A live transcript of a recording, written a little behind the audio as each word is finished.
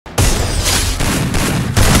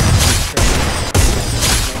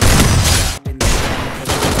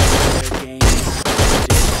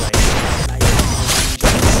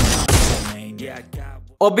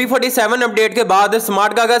OB47 update के बाद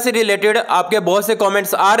स्मार्टगागा से रिलेटेड आपके बहुत से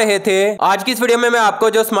कमेंट्स आ रहे थे। आज की इस वीडियो में मैं आपको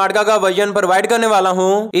जो स्मार्टगागा वर्जन प्रोवाइड करने वाला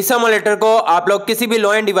हूं, इस एमुलेटर को आप लोग किसी भी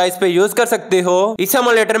लो एंड डिवाइस पे यूज कर सकते हो। इस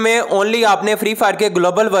एमुलेटर में ओनली आपने फ्री फायर के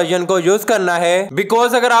ग्लोबल वर्जन को यूज करना है,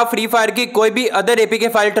 बिकॉज अगर आप फ्री फायर की कोई भी अदर एपीके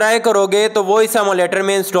फाइल ट्राई करोगे तो वो इस एमुलेटर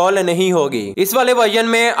में इंस्टॉल नहीं होगी। इस वाले वर्जन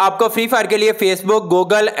में आपको फ्री फायर के लिए Facebook,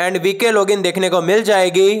 Google and VK login देखने को मिल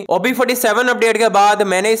जाएगी। OB47 अपडेट के बाद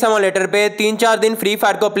मैंने इस एमुलेटर पे 3-4 दिन फ्री फायर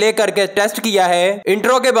को प्ले करके टेस्ट किया है।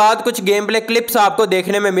 इंट्रो के बाद कुछ गेम प्ले क्लिप्स आपको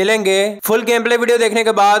देखने में मिलेंगे। फुल गेम प्ले वीडियो देखने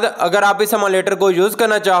के बाद अगर आप इस एमुलेटर को यूज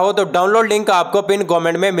करना चाहो तो डाउनलोड लिंक आपको पिन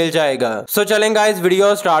कमेंट में मिल जाएगा। सो चलें गाइस,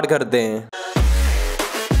 वीडियो स्टार्ट करते हैं।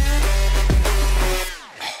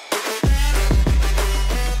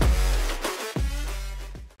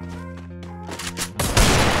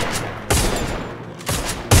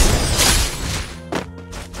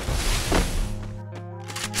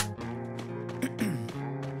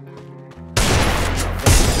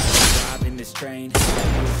 This train,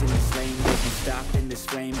 wheels in this lane, there's no stopping this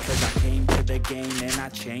flame. Cause I came to the game and I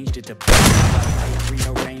changed it to play. I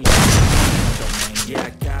rearranged domain. Yeah, I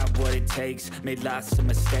got what it takes, made lots of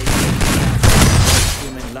mistakes.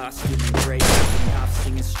 Feeling lost, feeling great, off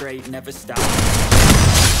singing straight, never stop.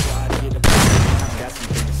 Squad here to play, and I've got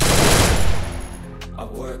something to say. I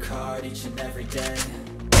work hard each and every day,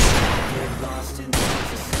 get lost in the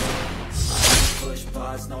things I say. I don't push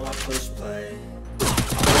pause, no I push play.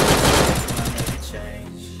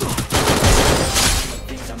 Change the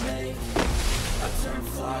things I make. I turn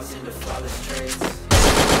flaws into flawless traits.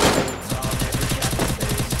 It's all never got the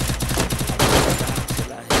face. I won't stop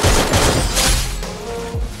till I hit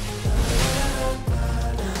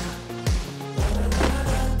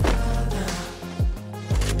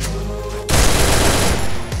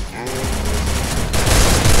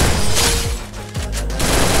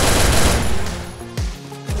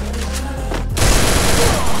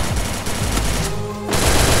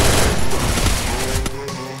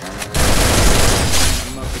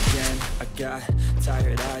got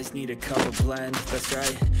tired eyes, need a color blend. That's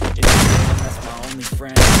right, it's the game, that's my only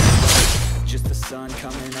friend. Just the sun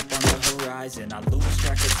coming up on the horizon. I lose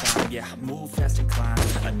track of time, yeah, I move fast and climb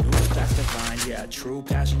a new path to find, yeah, true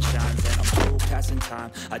passion shines. And I'm through passing time,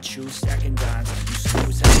 I choose stacking dimes. You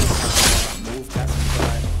snooze every time, while I move past and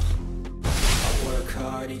climb. I work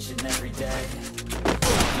hard each and every day, I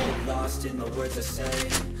get lost in the words I say.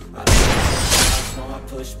 I don't I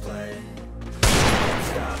push play.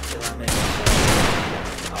 Stop till I make a change.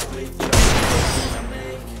 I withdraw the things I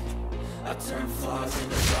make. I turn flaws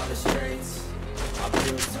into flawless traits. I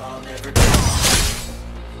build tall, never down.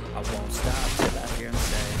 I won't stop till I hear him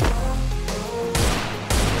say,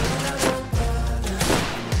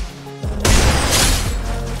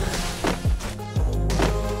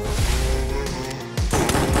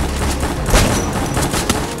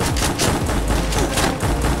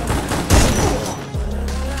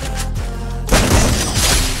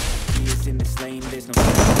 there's no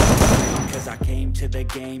cause I came to the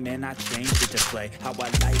game and I changed it to play how I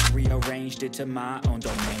like, rearranged it to my own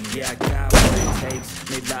domain. Yeah, I got what it takes,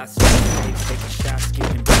 made lots of mistakes, taking shots,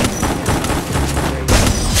 getting beat,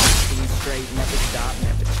 being straight, never stopped,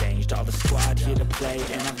 never changed. All the squad here to play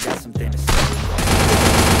and I've got something to say.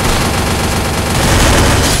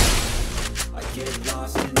 I get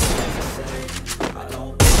lost in the things I say. I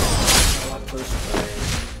don't know, I push play.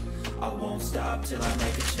 I won't stop till I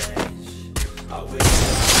make a change. I wish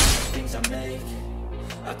the things I make.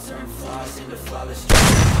 I turn flaws into flawless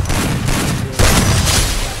traits.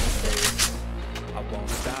 I won't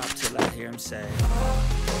stop till I hear him say,